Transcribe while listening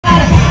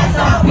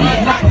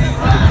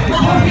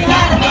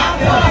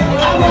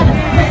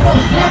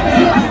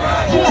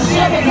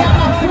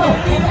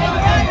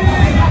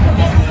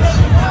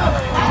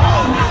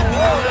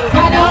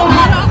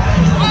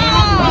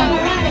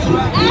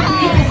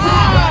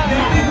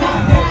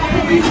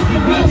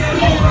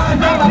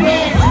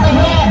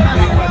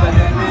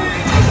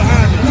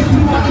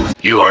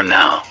You are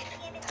now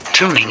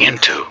tuning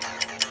into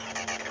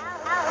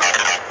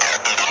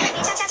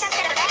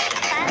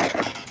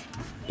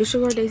it's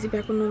your girl Daisy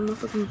back with another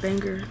motherfucking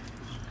banger.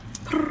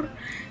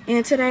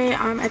 And today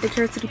I'm at the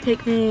Carrot City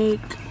picnic.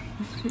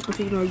 If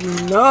you know, you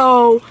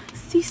know.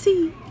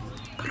 CC.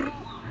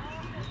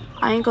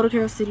 I ain't go to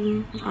Carrot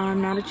City. I'm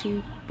not a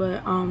cheap,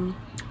 but I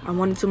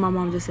wanted to. My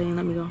mom just saying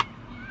let me go.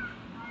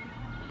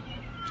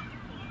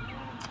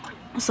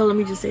 So let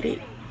me just say that.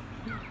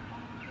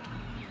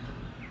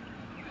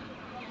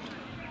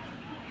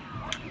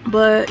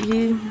 But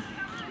yeah,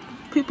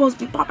 people supposed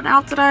to be popping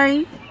out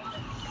today.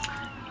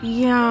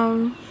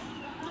 Yeah,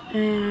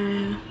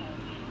 and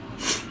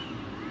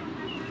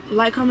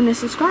like, comment, and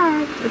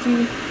subscribe if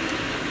you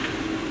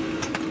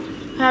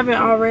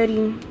haven't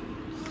already.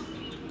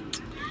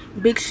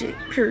 Big shit,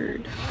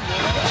 period.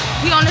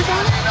 We on this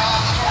one?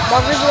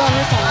 Bob Greasy on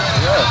this one?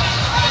 Yeah.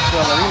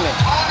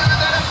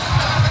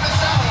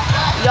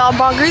 Y'all,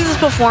 Bob Greasy's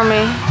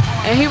performing,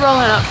 and he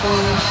rolling up for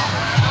me.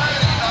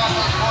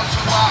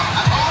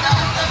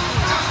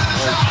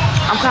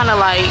 I'm kind of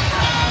like,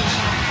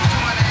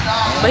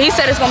 but he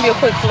said it's gonna be a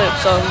quick flip,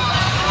 so.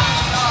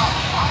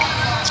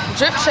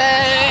 Drip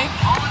check.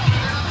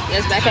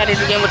 Yes, back at it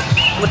again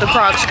with the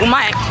Crocs. Well,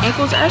 my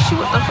ankles ashy.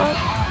 What the fuck?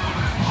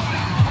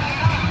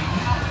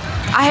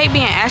 I hate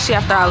being ashy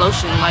after I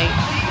lotion. Like,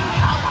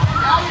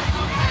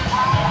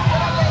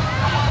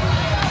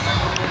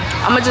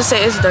 I'ma just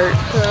say it's dirt.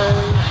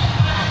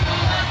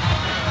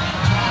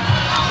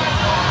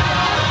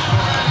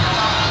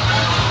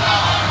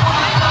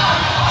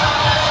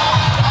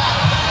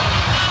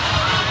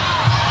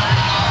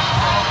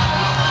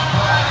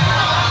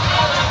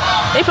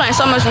 They playing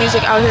so much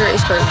music out here,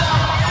 it's crazy.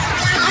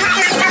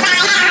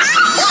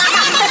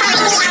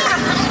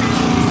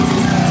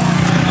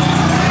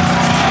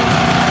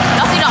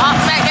 Y'all see the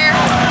ops back there?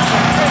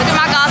 Look at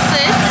my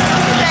gossip.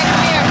 Back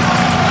here.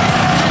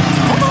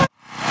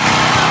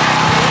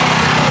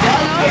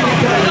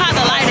 You have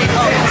to light it.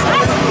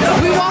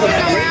 We walking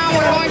around,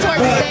 we're going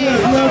towards the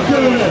stage.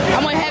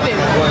 I'm in heaven.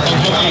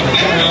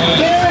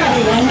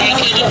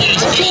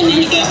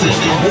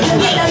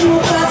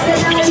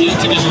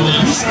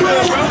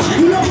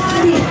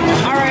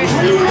 All right.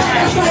 We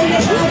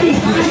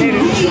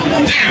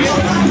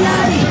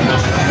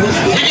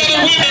got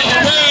a winner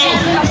for real.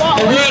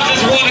 For real,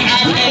 just won an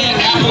iPad.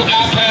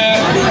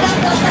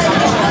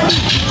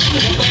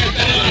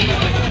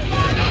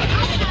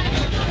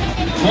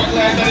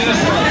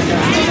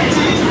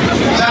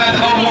 Shout out to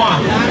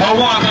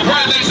 01.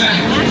 Congratulations.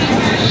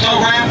 So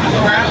round.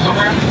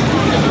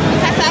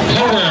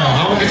 No round.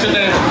 I want to get to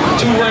that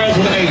 2 rounds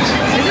with an 8.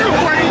 Is it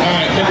recording? All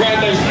right,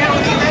 congratulations.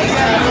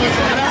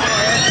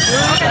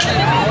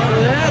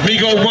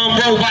 Migo 1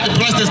 row about to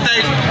bless the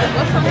stage.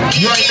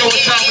 You already know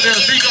what time it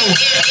is. Migo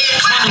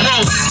 1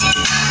 row.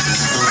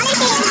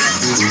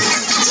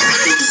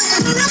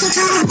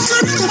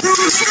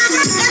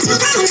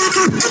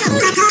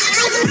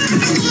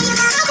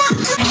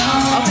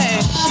 Okay.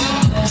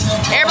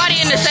 Everybody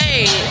in the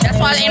stage. That's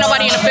why there ain't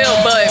nobody in the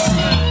field, but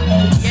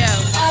yeah.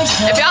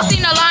 If y'all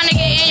seen the line to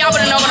get in, y'all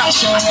would've known what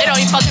it don't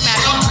even fucking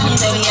matter.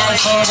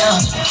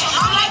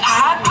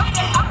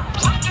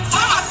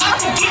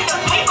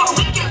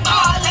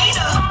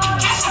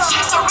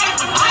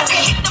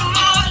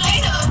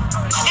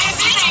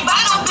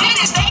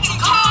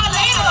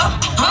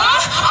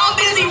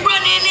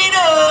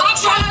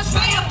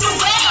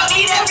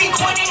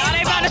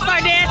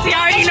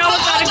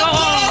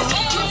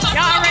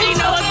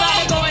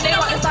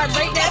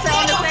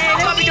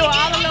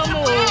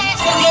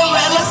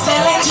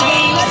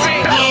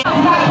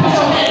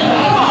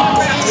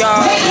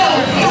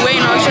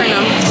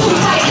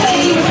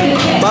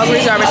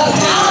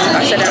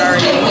 I said that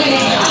already.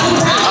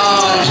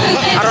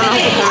 I don't know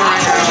who's performing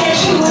right now.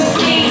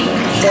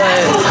 But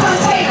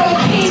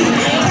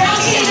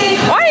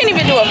why I didn't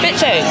even do a fit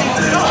check?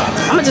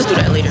 I'm gonna just do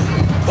that later.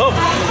 Oh.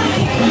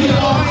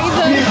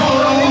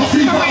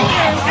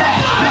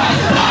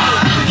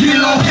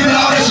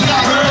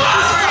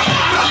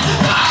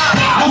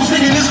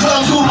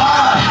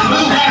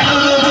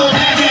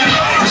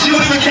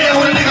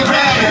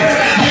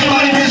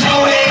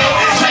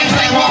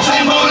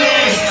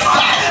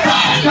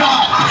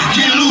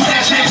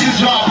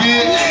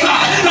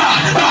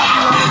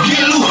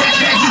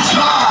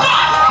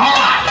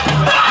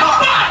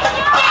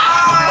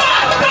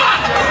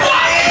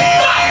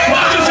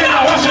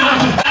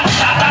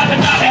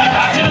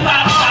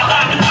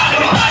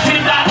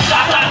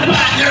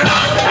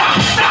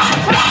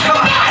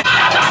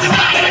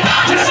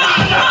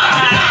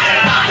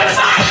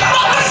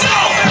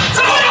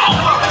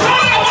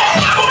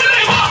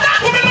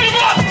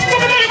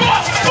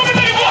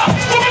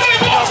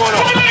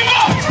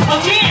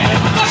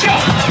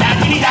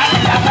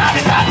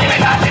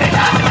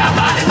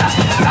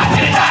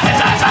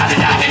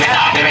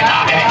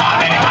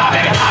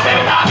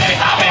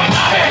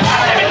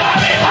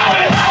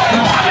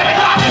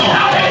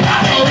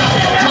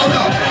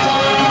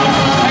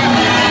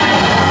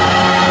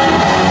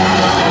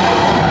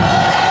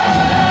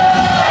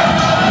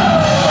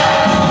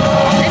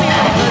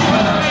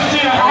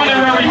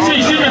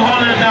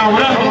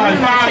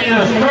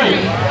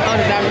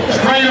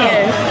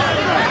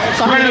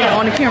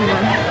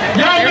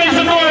 Y'all make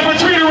some noise for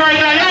Trina right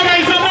now. Y'all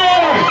make some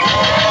noise.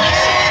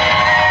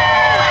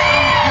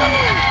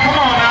 Come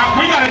on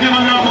now. We gotta give a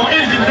little more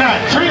energy to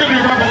that. Trina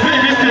been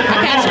representing this shit for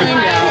the longest.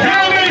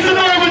 Y'all make some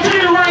noise for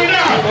Trina right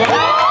now.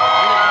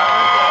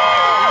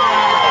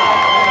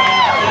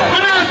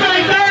 When I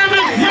say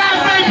Diamond, y'all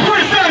say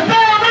Princess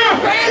Diamond.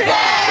 Princess.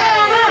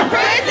 Diamond.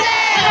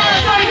 Princess.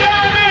 Y'all say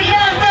Diamond,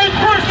 y'all say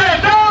Princess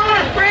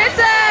Diamond.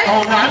 Princess.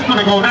 Oh, now it's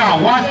gonna go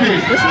down. Watch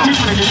this. She's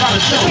gonna get out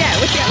of show.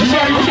 You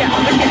ready?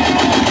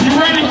 You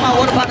ready?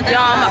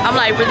 Y'all, I'm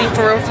like really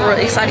for real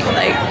excited.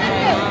 Like,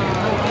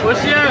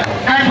 what's your?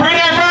 Hey, bring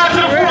that ride to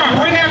the front.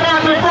 Bring that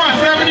ride to the front.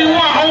 71,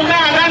 09,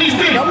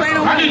 96.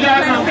 I need y'all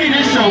to see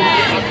this show.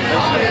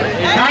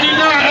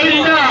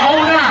 99, 89,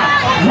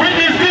 09.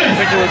 Witness this.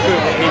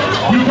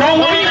 You don't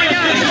want to miss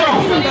this show.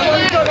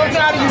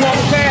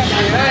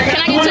 can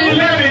I get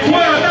 2011, 12,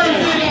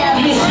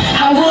 13.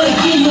 I would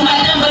give you my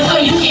number so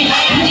you can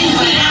just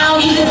sit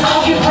down, you just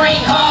off your break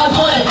calls,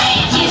 but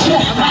get you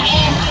my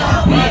ass.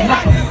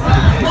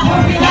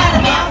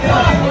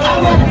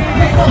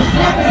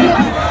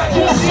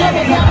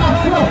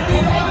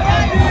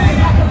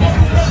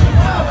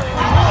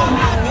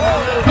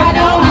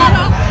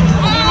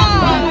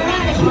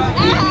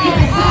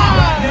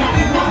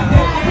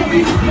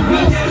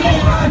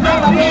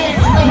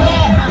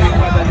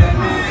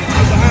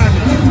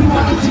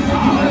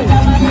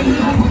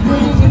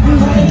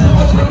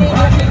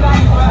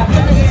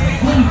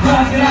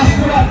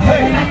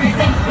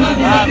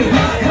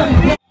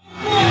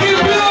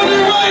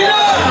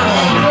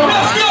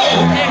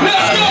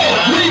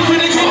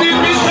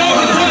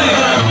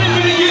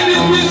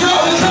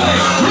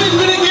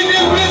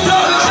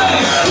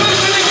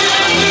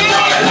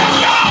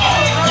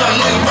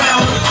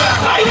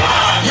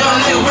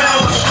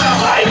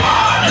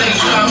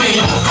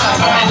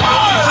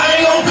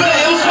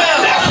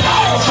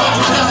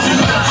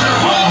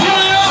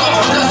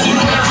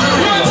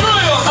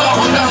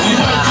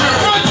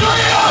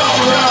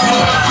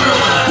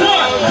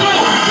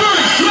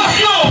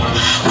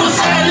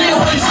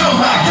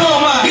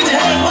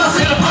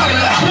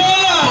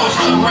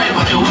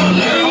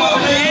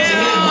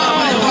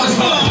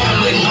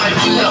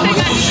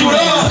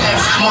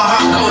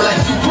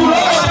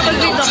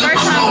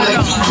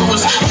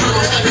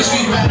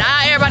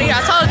 Nah, everybody, I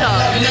told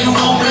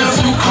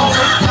y'all.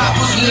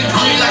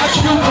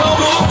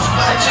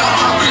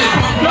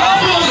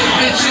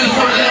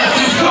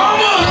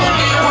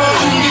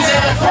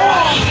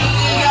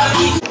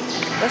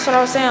 That's what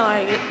I was saying,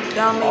 like,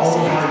 y'all make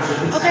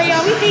sense. Okay,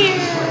 y'all, we here.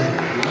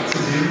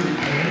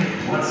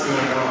 What's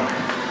going on?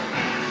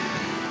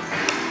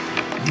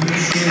 You can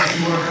see the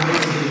QR code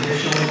for the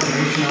additional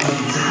information on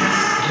these tickets.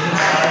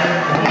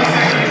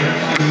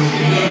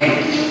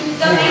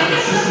 The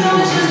maintenance system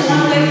is just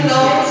one way to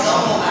go. So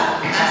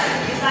that's it.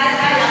 Besides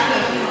that,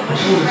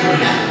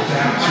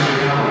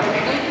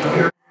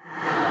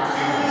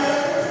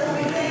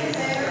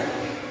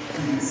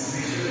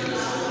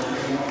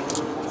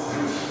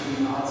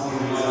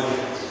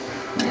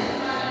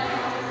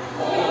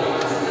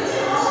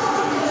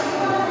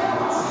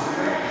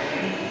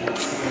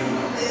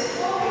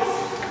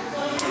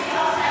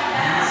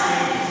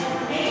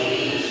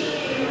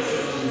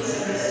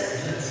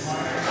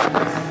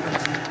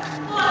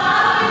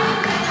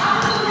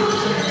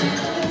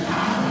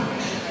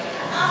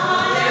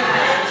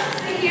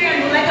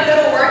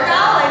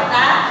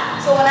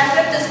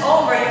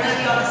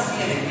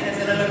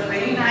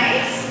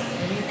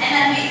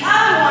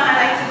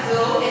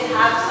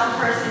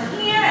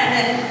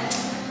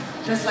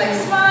 just like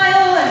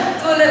smile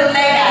and do a little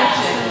leg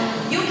action.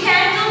 You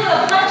can do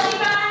the punching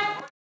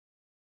bag.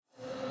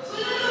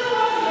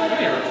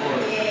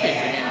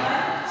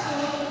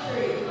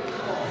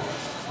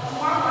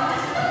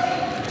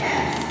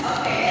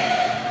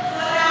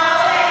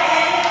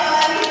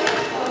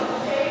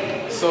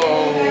 So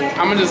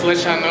I'm gonna just let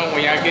y'all know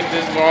when y'all get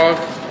this vlog,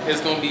 it's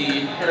gonna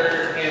be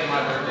her and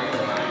my birthday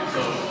tonight.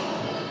 So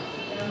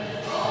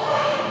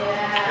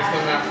it's gonna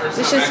be my first time.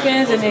 This shit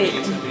spins in it.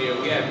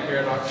 We have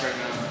Paradox right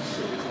now.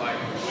 Shit is like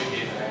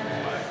wicked.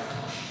 Like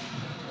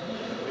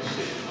this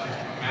shit is like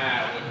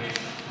mad wicked.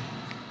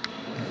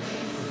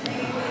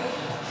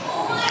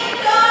 Oh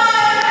my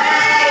god!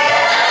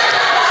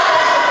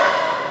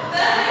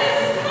 That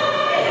is so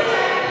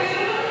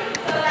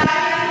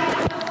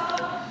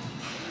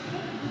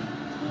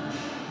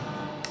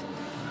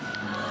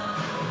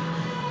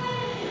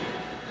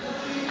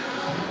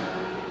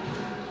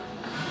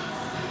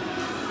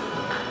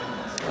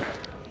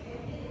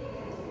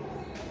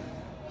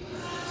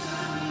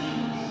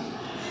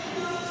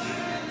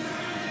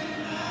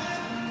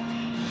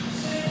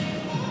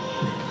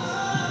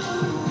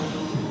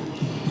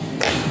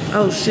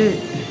Oh shit.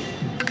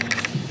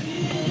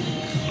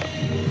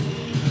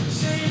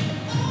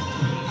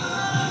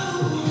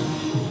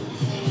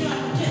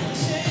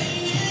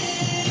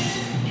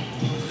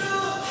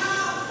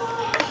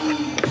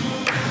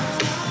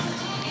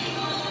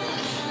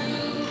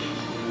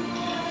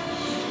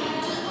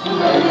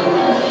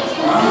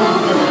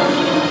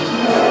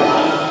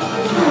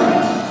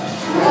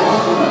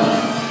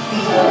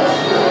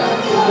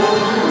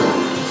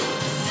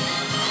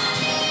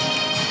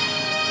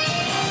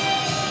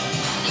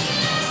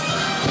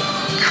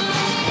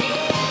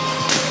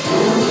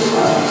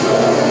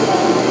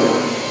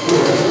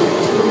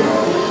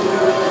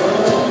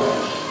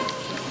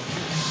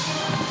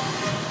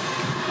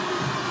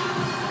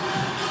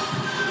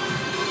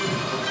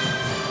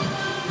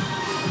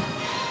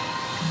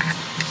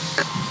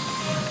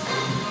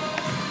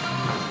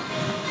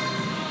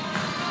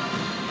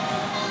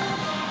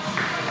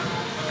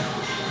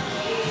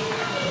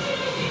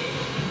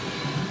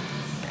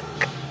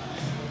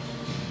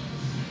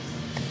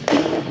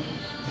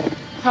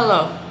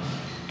 Hello.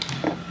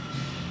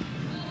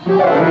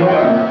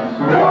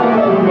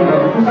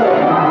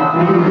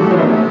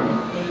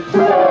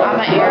 I'm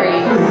an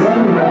Aries.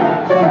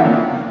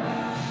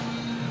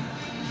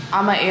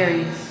 I'm an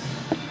Aries.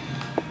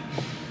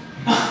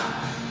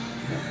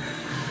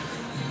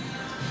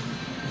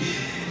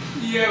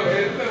 Yo,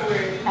 it's the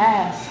way.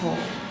 Asshole.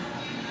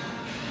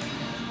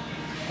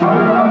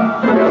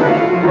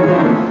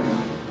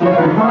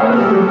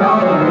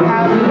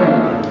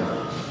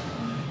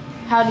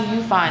 How do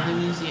you find the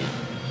museum?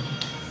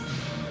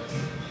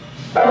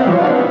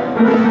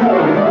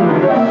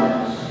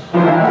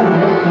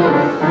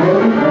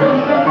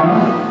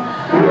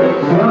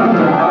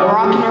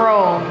 Rock and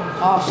roll.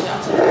 Oh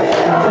shit.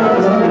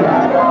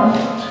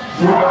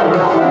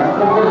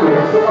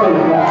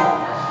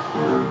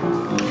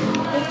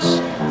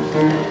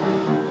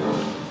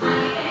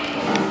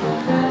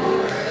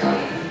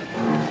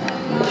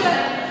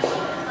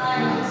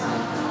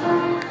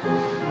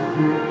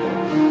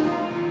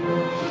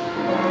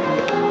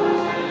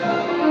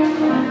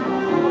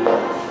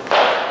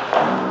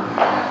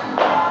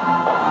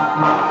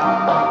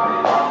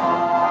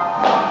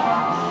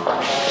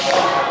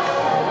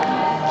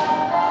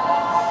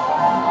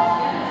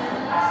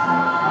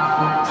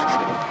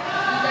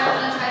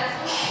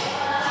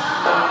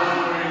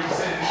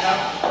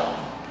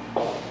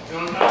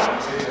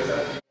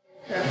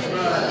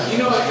 You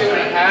know what they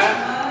would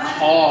have?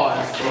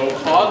 Pause, bro.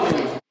 Pause me.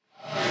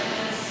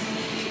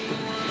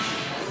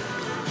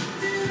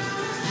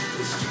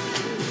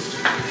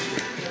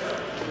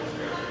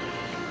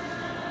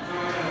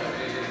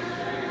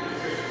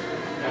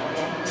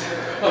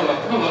 Hold on.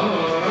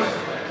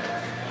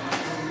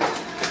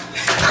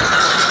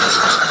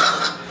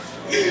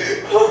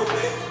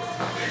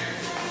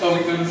 Oh,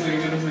 we couldn't see.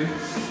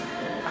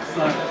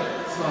 Slide.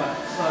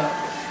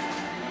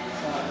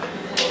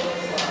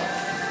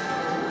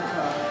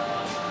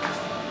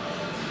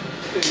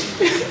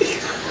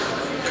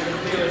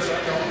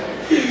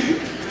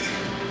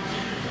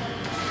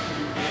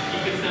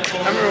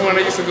 I remember when I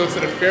used to go to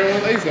the fair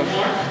one, I used to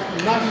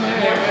knock my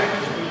head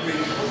back.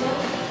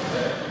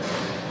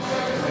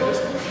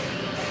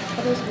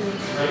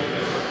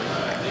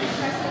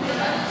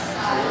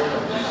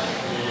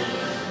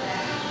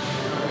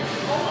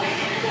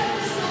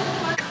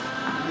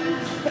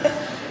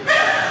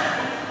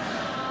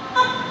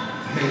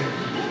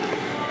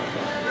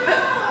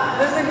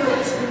 This nigga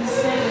looks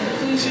insane.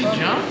 Please She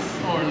jump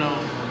or no?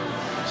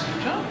 She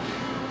jump?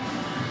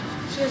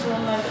 She has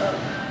one leg up.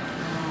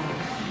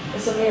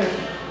 It's a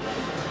mirror.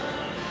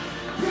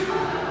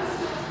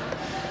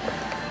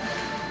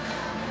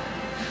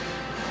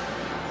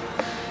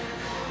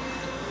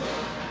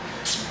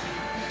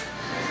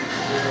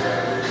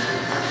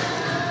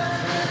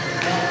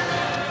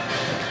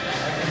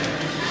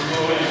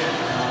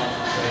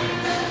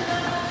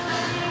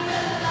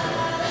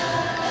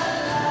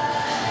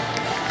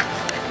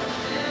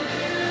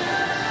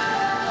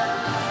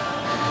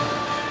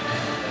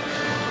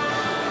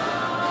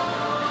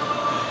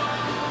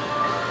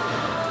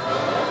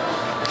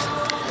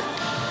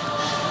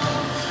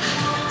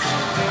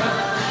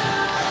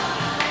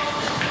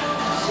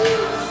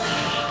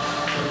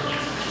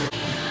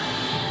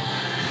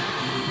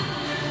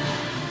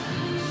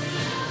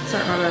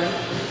 Sorry, my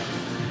bad.